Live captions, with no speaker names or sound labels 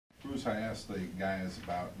notice I asked the guys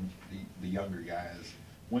about the younger guys,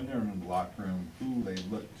 when they're in the locker room, who they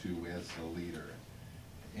look to as the leader.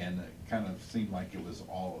 And it kind of seemed like it was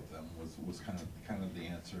all of them was kind of the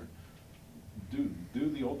answer. Do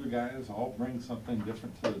the older guys all bring something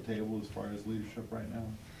different to the table as far as leadership right now?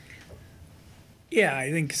 Yeah,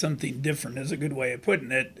 I think something different is a good way of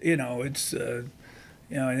putting it. It's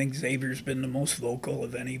I think Xavier's been the most vocal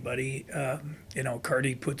of anybody.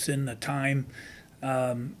 Cardi puts in the time.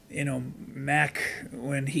 Mac,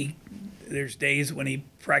 there's days when he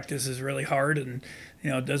practices really hard and,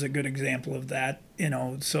 does a good example of that,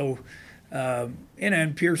 so,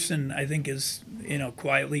 and Pearson, I think, is,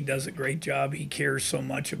 quietly does a great job. He cares so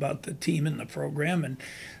much about the team and the program. And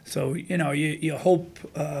so, you hope,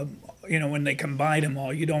 when they combine them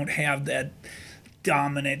all, you don't have that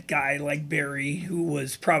dominant guy like Barry, who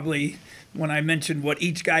was probably, when I mentioned what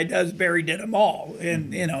each guy does, Barry did them all.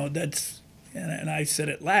 And, and I said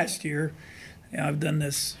it last year, I've done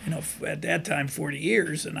this, at that time 40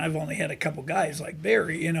 years, and I've only had a couple guys like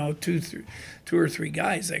Barry, two or three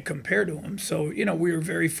guys that compare to him. So, we were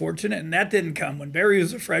very fortunate, and that didn't come. When Barry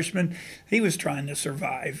was a freshman, he was trying to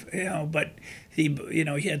survive, but he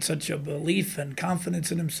had such a belief and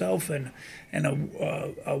confidence in himself and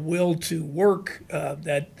a will to work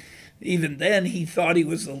that even then he thought he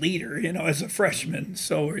was the leader, as a freshman.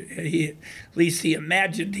 So at least he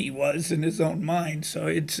imagined he was in his own mind. So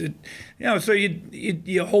so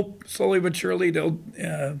you hope slowly but surely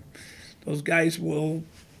those guys will,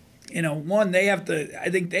 I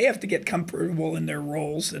think they have to get comfortable in their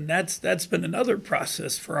roles, and that's been another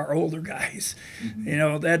process for our older guys.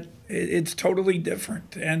 Mm-hmm. That it's totally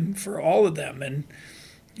different, and for all of them,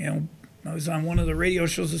 and I was on one of the radio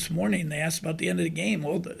shows this morning. They asked about the end of the game.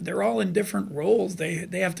 Well, they're all in different roles. They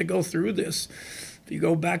have to go through this. If you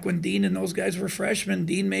go back when Dean and those guys were freshmen,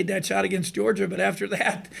 Dean made that shot against Georgia, but after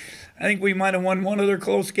that, I think we might have won one other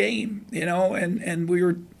close game, and we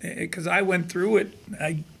were, because I went through it.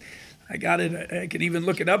 I got it. I can even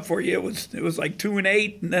look it up for you. It was like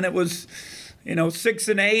 2-8, and then it was,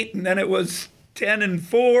 6-8, and then it was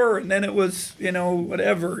 10-4, and then it was,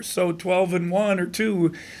 whatever. So 12-1 or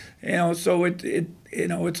 2. So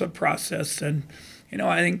it's a process, and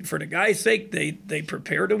I think for the guys' sake, they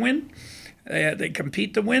prepare to win, they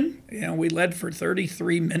compete to win. We led for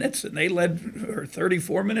 33 minutes, and they led, or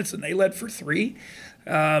 34 minutes, and they led for 3.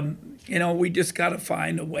 We just got to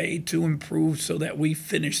find a way to improve so that we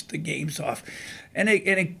finish the games off, and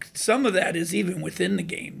some of that is even within the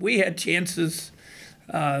game. We had chances.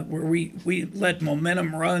 Where we let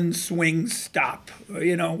momentum run, swings stop.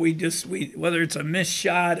 Whether it's a missed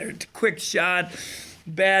shot or a quick shot,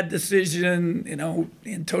 bad decision,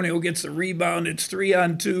 Antonio gets the rebound, it's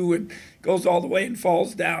 3-on-2 and goes all the way and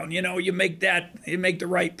falls down. You make the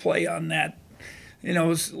right play on that.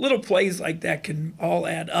 Little plays like that can all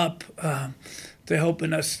add up to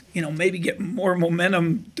helping us, maybe get more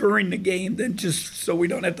momentum during the game than just so we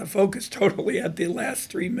don't have to focus totally at the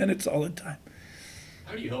last 3 minutes all the time.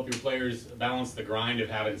 How do you help your players balance the grind of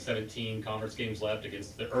having 17 conference games left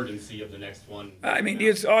against the urgency of the next one? I mean,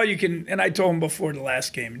 it's all you can, and I told them before the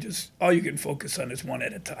last game, just all you can focus on is one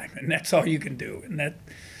at a time, and that's all you can do. And that,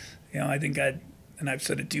 I think and I've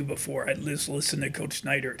said it to you before, I'd just listen to Coach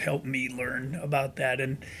Snyder. It helped me learn about that.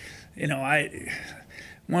 And,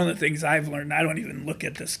 one of the things I've learned, I don't even look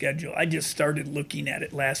at the schedule. I just started looking at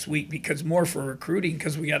it last week because more for recruiting,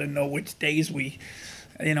 because we got to know which days we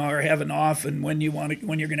are having off and when you're going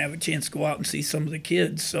to have a chance to go out and see some of the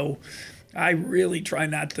kids. So I really try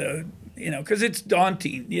not to, because it's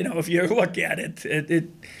daunting. If you look at it,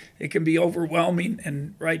 it can be overwhelming.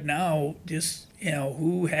 And right now, just,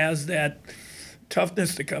 who has that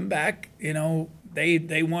toughness to come back?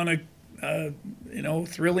 They want a,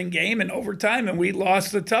 thrilling game in overtime, and we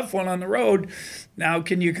lost a tough one on the road. Now,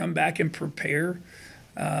 can you come back and prepare?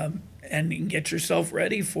 And get yourself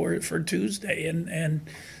ready for Tuesday and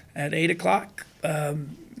at 8 o'clock.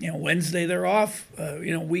 Wednesday they're off.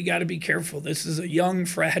 We got to be careful. This is a young,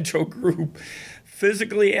 fragile group,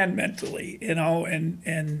 physically and mentally.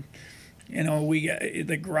 And we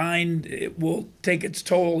the grind. It will take its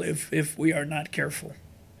toll if we are not careful.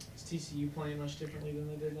 Is TCU playing much differently than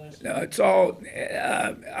they did last year? No, it's all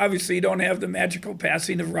obviously you don't have the magical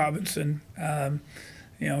passing of Robinson.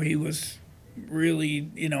 He was really,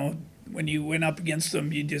 when you went up against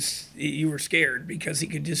him, you were scared because he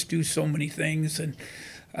could just do so many things. And,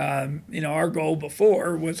 our goal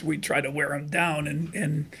before was we try to wear him down,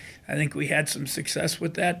 and I think we had some success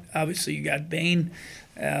with that. Obviously, you got Bain.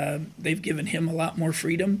 They've given him a lot more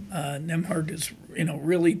freedom. Nemhard has,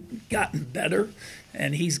 really gotten better,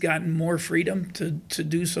 and he's gotten more freedom to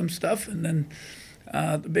do some stuff. And then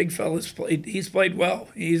The big fella's played. He's played well.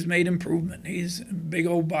 He's made improvement. He's a big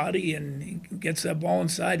old body, and he gets that ball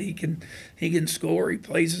inside. He can score. He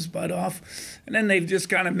plays his butt off. And then they've just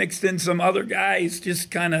kind of mixed in some other guys, just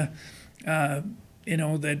kind of,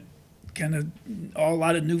 that kind of a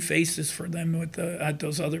lot of new faces for them at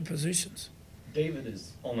those other positions. David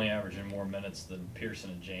is only averaging more minutes than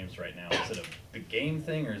Pearson and James right now. Is it a game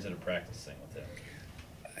thing or is it a practice thing with him?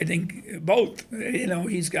 I think both.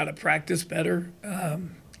 He's got to practice better.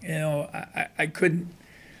 I couldn't.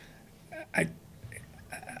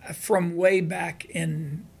 From way back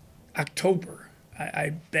in October,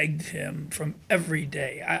 I begged him from every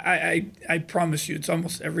day. I promise you, it's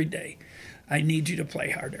almost every day. I need you to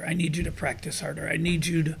play harder. I need you to practice harder. I need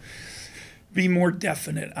you to be more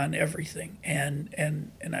definite on everything. And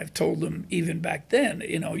I've told him even back then,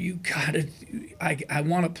 you gotta, I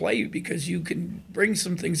want to play you because you can bring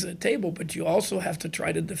some things to the table, but you also have to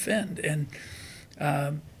try to defend. And,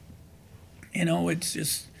 it's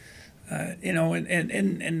just,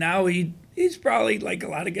 and now he's probably, like a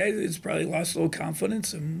lot of guys, he's probably lost a little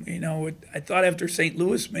confidence. And, I thought after St.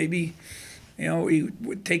 Louis, maybe, he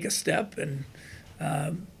would take a step and,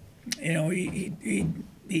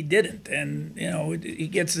 he didn't, and he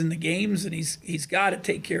gets in the games, and he's got to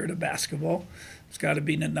take care of the basketball. It's got to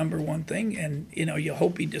be the number one thing, and you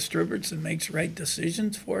hope he distributes and makes right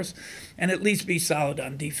decisions for us, and at least be solid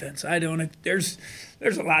on defense. There's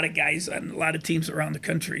a lot of guys on a lot of teams around the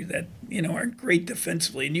country that are great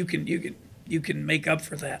defensively, and you can make up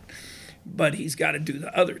for that. But he's got to do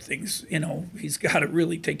the other things. He's got to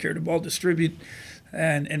really take care of the ball, distribute,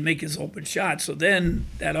 and make his open shot. So then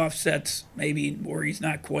that offsets maybe where he's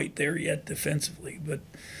not quite there yet defensively. But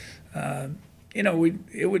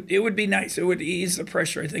it would be nice. It would ease the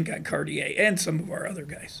pressure, I think, on Cartier and some of our other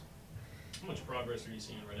guys. How much progress are you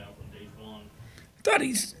seeing right now from Dave Vaughn? I thought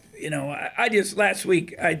he's. I just last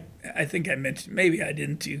week I think I mentioned, maybe I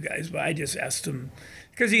didn't to you guys, but I just asked him.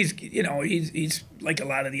 Because he's like a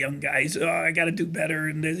lot of the young guys. Oh, I got to do better,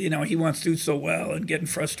 and he wants to do so well, and getting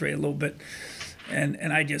frustrated a little bit.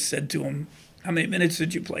 And I just said to him, "How many minutes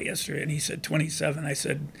did you play yesterday?" And he said 27. I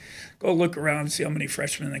said, "Go look around and see how many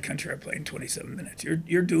freshmen in the country are playing 27 minutes.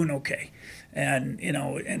 You're doing okay." And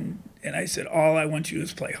and I said, "All I want you to do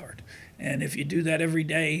is play hard. And if you do that every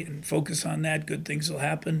day and focus on that, good things will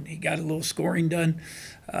happen." He got a little scoring done.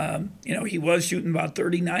 He was shooting about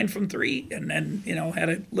 39 from three, and then, had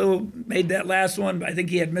a little, made that last one, but I think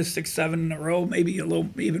he had missed 6, 7 in a row, maybe a little,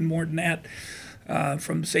 even more than that,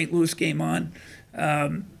 from St. Louis game on.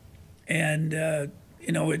 And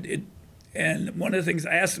one of the things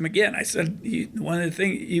I asked him again, I said, one of the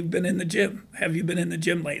things, you've been in the gym. Have you been in the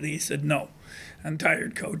gym lately? He said, "No. I'm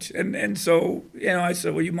tired, coach." And so, I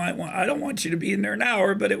said, "Well, I don't want you to be in there an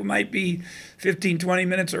hour, but it might be 15, 20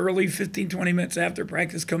 minutes early, 15, 20 minutes after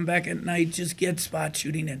practice, come back at night, just get spot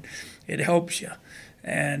shooting, and it helps you."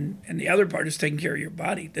 And the other part is taking care of your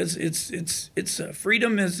body.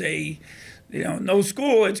 Freedom is no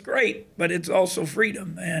school, it's great, but it's also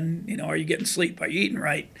freedom. And, are you getting sleep? Are you eating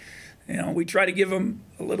right? We try to give them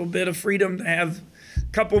a little bit of freedom to have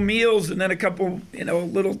couple meals and then a couple,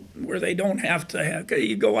 little where they don't have to have. Cause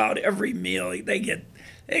you go out every meal, it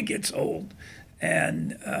gets old,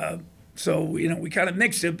 and so we kind of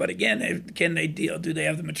mix it. But again, can they deal? Do they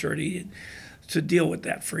have the maturity to deal with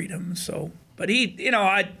that freedom? So, but he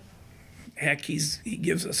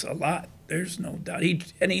gives us a lot. There's no doubt.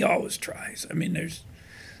 He always tries. I mean,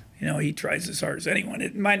 he tries as hard as anyone.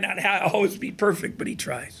 It might not always be perfect, but he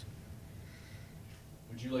tries.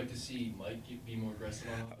 Would you like to see Mike be more aggressive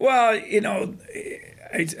on that? Well,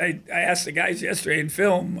 I asked the guys yesterday in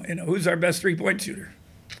film, who's our best three-point shooter?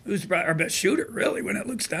 Who's our best shooter, really, when it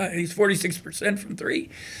looks down? He's 46% from three.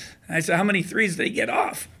 And I said, how many threes did he get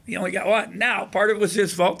off? He only got one. Now, part of it was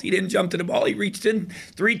his fault. He didn't jump to the ball. He reached in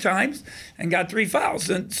 3 times and got 3 fouls.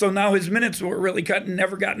 And so now his minutes were really cut and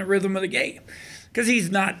never got in the rhythm of the game. Because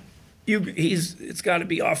it's got to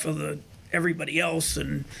be off of everybody else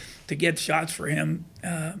and to get shots for him.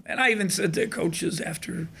 And I even said to coaches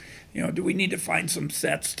after, do we need to find some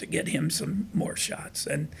sets to get him some more shots?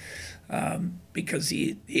 And because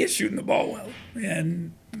he is shooting the ball well.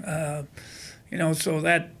 And, so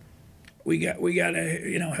that we got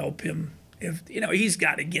to, help him. If, he's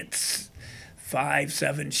got to get 5,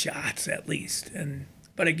 7 shots at least.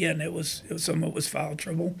 But again, it was some of it was foul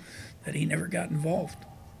trouble that he never got involved.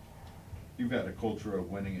 You've had a culture of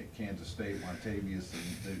winning at Kansas State. Montavious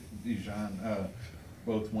and Dijon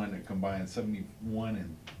both won a combined 71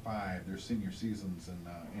 and 5 their senior seasons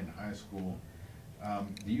in high school.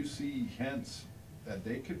 Do you see Hentz that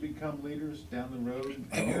they could become leaders down the road?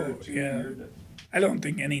 A year or two, yeah. I don't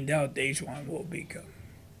think any doubt Dejuan will become.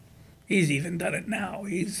 He's even done it now.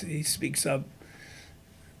 He speaks up.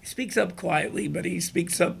 He speaks up quietly, but he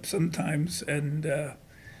speaks up sometimes. And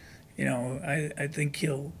you know, I think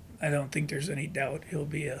he'll. I don't think there's any doubt he'll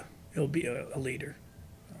be a leader.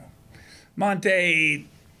 Monte,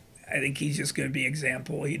 I think he's just going to be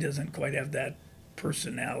example. He doesn't quite have that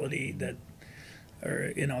personality that,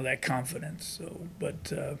 or you know, that confidence. So,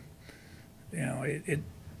 but you know,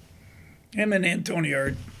 him and Antonio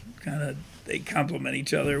are kind of, they complement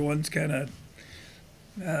each other. One's kind of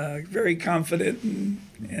very confident,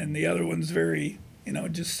 and the other one's very, you know,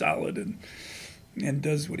 just solid and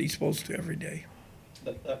does what he's supposed to every day.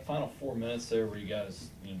 That final 4 minutes there where you guys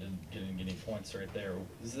didn't get any points right there,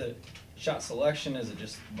 is it shot selection? Is it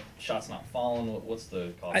just shots not falling? What's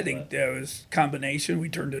the cause I think there was combination. We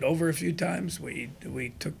turned it over a few times. We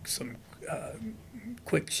took some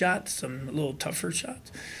quick shots, some little tougher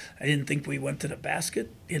shots. I didn't think we went to the basket.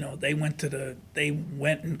 You know, they went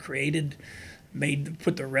and created,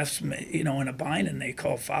 put the refs, you know, in a bind, and they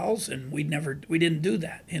call fouls, and we didn't do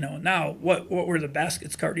that. You know, now what were the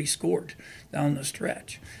baskets Cardi scored down the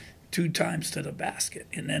stretch, 2 times to the basket,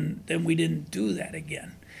 and then we didn't do that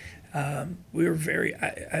again. We were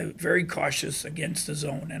very cautious against the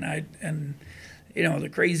zone, and you know, the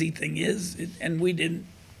crazy thing is, and we didn't,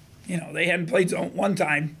 you know, they hadn't played zone one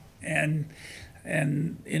time, and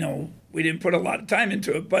you know, we didn't put a lot of time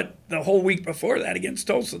into it, but the whole week before that against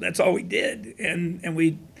Tulsa, that's all we did, and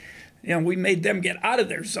we, you know, we made them get out of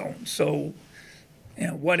their zone. So, you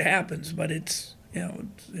know, what happens? But it's, you know,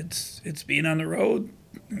 it's being on the road,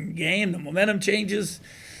 game, the momentum changes.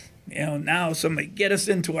 You know, now somebody get us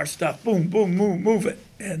into our stuff, boom, boom, move it,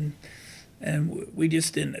 and we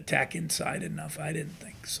just didn't attack inside enough. I didn't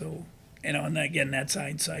think so. You know, and again, that's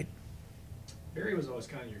hindsight. Barry was always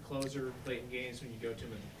kind of your closer late in games when you go to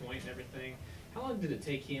him at the point and everything. How long did it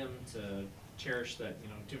take him to cherish that, you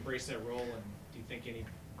know, to embrace that role? And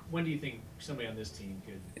when do you think somebody on this team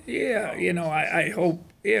could? Yeah, you know, I hope,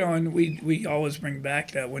 you know, and we always bring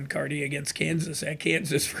back that when Cardi against Kansas, at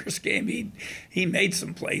Kansas' first game, he made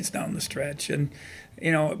some plays down the stretch, and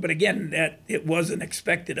you know, but again, that it wasn't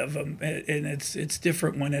expected of him, and it's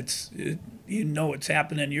different when you know it's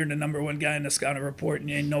happening. You're the number one guy in the scouting report, and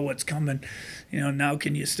you know what's coming. You know, now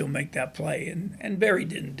can you still make that play? And Barry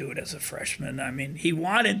didn't do it as a freshman. I mean, he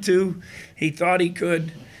wanted to, he thought he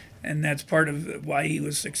could, and that's part of why he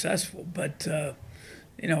was successful. But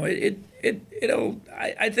you know,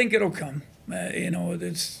 I think it'll come. You know,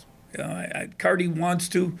 it's, you know, Cardi wants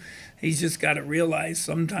to. He's just got to realize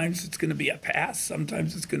sometimes it's going to be a pass,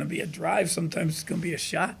 sometimes it's going to be a drive, sometimes it's going to be a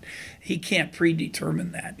shot. He can't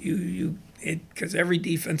predetermine that. Because every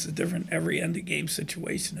defense is different, every end of game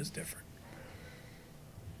situation is different.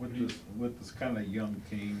 With this kind of young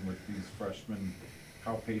team, with these freshmen,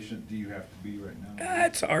 how patient do you have to be right now?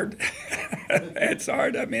 It's hard. It's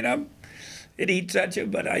hard. I mean, it eats at you,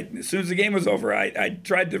 but as soon as the game was over, I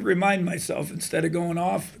tried to remind myself instead of going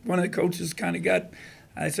off. One of the coaches kind of got,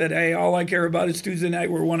 I said, hey, all I care about is Tuesday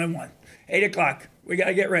night, we're 1-1. 8 o'clock, we got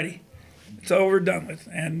to get ready. It's over, done with.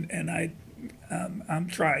 And I'm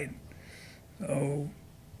trying. So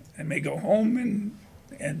I may go home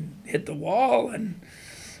and hit the wall and,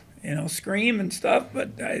 you know, scream and stuff,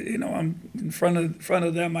 but you know, I'm in front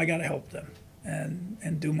of them. I got to help them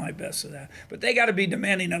and do my best of that. But they got to be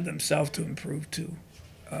demanding of themselves to improve too.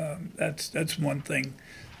 That's one thing.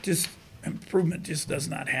 Just improvement just does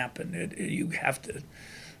not happen. You have to,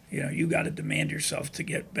 you know, you got to demand yourself to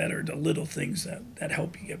get better. The little things that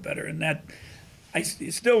help you get better, and that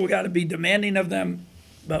we still got to be demanding of them.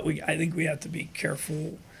 But I think we have to be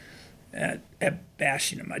careful at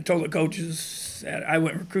bashing them. I told the coaches, I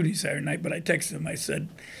went recruiting Saturday night, but I texted them. I said,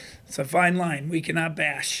 it's a fine line. We cannot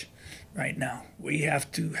bash right now. We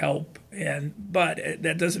have to help, but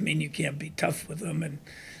that doesn't mean you can't be tough with them.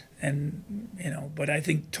 And you know, but I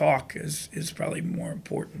think talk is probably more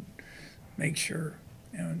important. Make sure.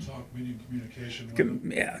 You know, talk, meaning communication.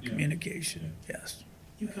 Communication. Yes.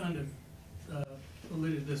 You kind of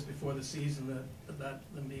alluded to this before the season about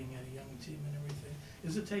them being a young team and everything.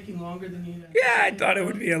 Is it taking longer than you anticipated? Yeah, I thought it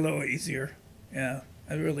would be a little easier. Yeah,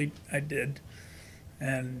 I did.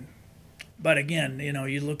 But again, you know,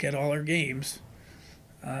 you look at all our games.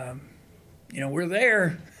 You know, we're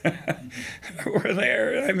there. We're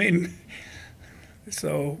there. I mean,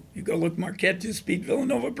 so you go look. Marquette just beat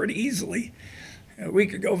Villanova pretty easily. A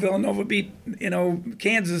week ago, Villanova beat, you know,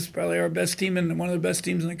 Kansas, probably our best team and one of the best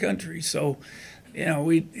teams in the country. So, you know,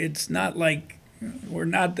 it's not like we're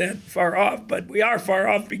not that far off, but we are far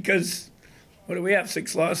off because what do we have,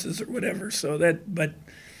 6 losses or whatever. So that, but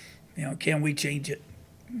can we change it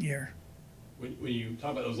here? When you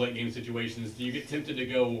talk about those late game situations, do you get tempted to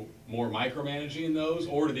go more micromanaging in those,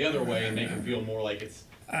 or to the other way and make them feel more like it's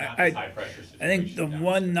not this high pressure situation? I think the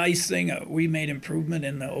one nice thing, we made improvement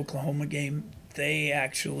in the Oklahoma game. They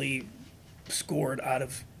actually scored out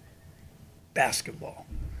of basketball,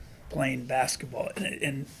 playing basketball,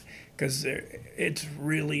 and because it's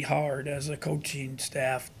really hard as a coaching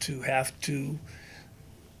staff to have to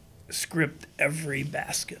script every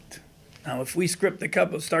basket. Now, if we script the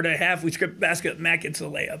couple, start at half, we script basket, Matt gets a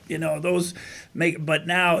layup. Those make. But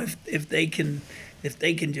now, if they can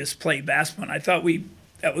just play basketball, and I thought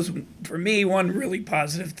that was for me one really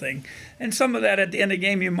positive thing. And some of that at the end of the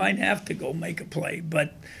game, you might have to go make a play.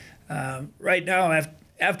 But right now,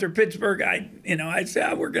 after Pittsburgh, I'd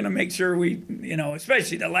say we're going to make sure we,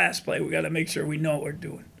 especially the last play, we got to make sure we know what we're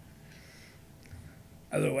doing.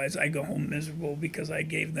 Otherwise, I go home miserable because I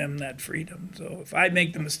gave them that freedom. So if I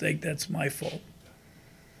make the mistake, that's my fault.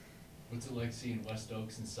 What's it like seeing West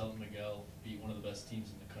Oaks and Selton Miguel beat one of the best teams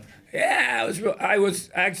in the country? Yeah, I was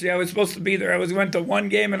supposed to be there. I went to one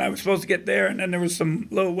game and I was supposed to get there, and then there was some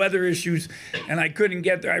little weather issues, and I couldn't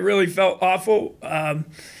get there. I really felt awful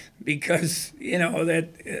because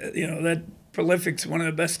that Prolific's one of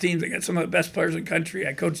the best teams. They got some of the best players in the country.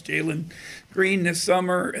 I coached Jalen Green this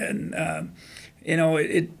summer, and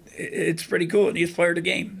it's pretty cool. And he's player of the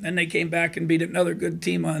game. Then they came back and beat another good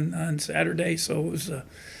team on Saturday. So it was a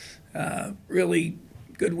really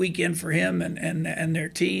good weekend for him and their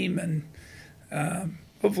team. And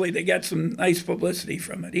hopefully they got some nice publicity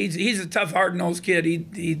from it. He's a tough, hard-nosed kid.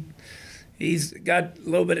 He's got a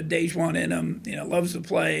little bit of Dejuan in him. Loves to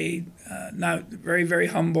play. Not very, very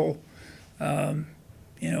humble. Came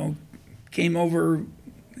over,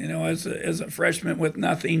 as a freshman with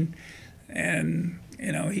nothing. And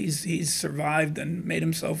he's survived and made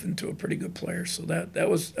himself into a pretty good player. So that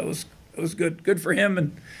was good for him,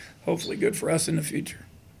 and hopefully good for us in the future.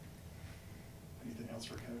 Anything else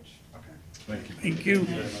for Coach? Okay. Thank you. Thank you. Thank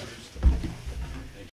you very much.